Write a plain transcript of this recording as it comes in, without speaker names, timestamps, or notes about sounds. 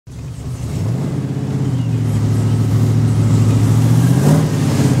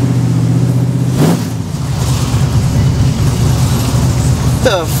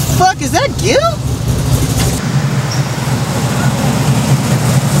Fuck, is that Gil?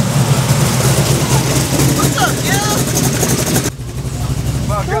 What's up, Gil?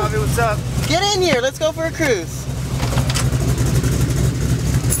 Come on, Gabby, what's up? Get in here, let's go for a cruise.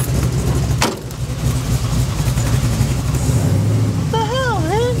 What the hell,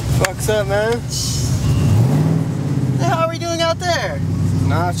 man? What's up, man? What the hell are we doing out there?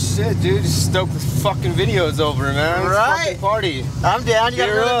 Nah, shit, dude. Just stoked this fucking video's over, man. Right. Fucking party. I'm down. You got Get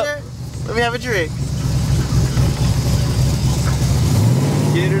her to up. there? Let me have a drink.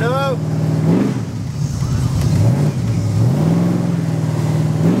 Get it up.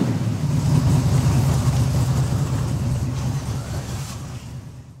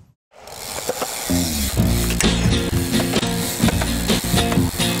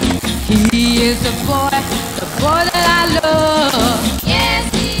 He is the boy that I love.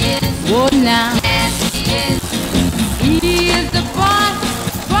 Yes, he is. Oh, now. Yes, he is. He is the boy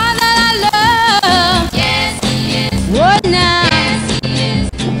that I love. Yes, he is. Oh, now. Yes, he is.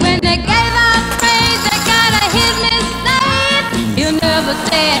 When they gave out praise, they gotta hit mistake. He'll never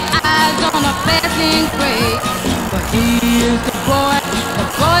set eyes on a passing grade. But he is the boy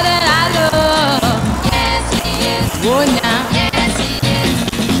that I love. Yes, he is. Oh, now. Yes, he is.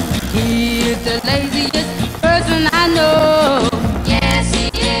 He is the laziest person I know. Yes, he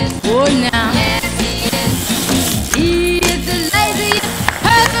is. Oh, now. Yes, he is. He is the laziest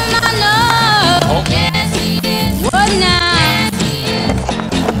person I know. Yes, he is. Oh, now. Yes, he is.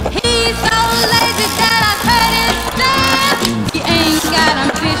 He's so lazy that I've heard him say he ain't got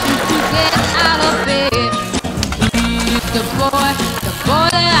ambition to get out of bed. He is the boy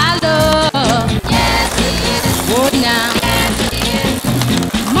that I love. Yes, he is. Oh, now. Yes, he is.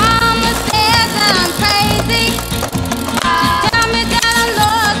 Mama says that I'm crazy. She tell me that I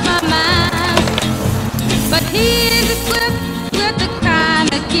lost my mind. But he is equipped with the kind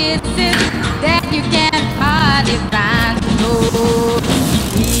of kisses that you can't hardly find. No,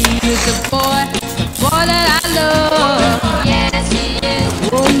 he is the boy that I love. Yes, he is.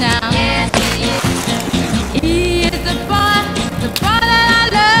 Oh, now. Yes, he is. He is the boy that I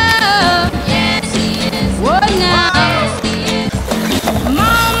love. Yes, he is. Oh, now. Yes, he is.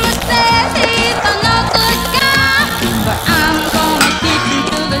 Mama says he's a no good guy, but I'm gonna keep him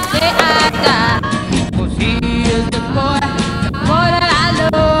till the day I die. 'Cause he is the boy that I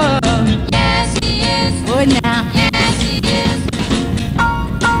love. Yes, he is. Oh, now. Yes, he is.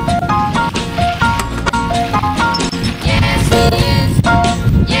 Yes, he is.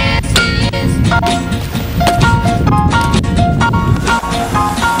 Yes, he is.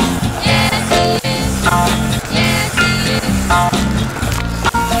 Yes, he is. Yes, he is.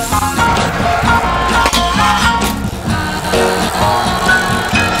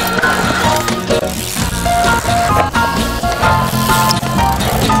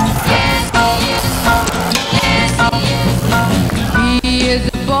 He is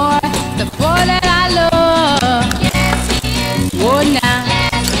the boy that I love. Yes, he is. Oh, now.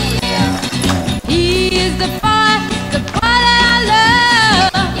 Yes, he is. He is the boy that I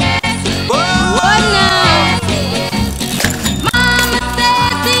love. Yes, he is. Oh, now. Yes, he is. Mama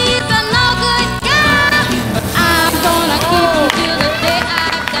says he's a no good guy, but I'm gonna keep him till the day I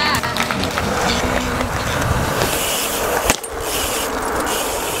die.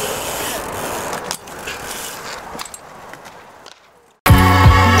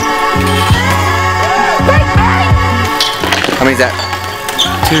 How many's that?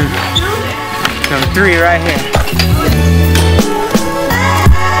 2. Number 3 right here.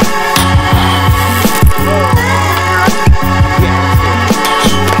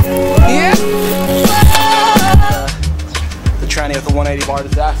 Here? The tranny with the 180 bar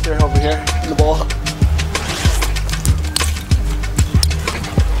disaster over here in the bowl.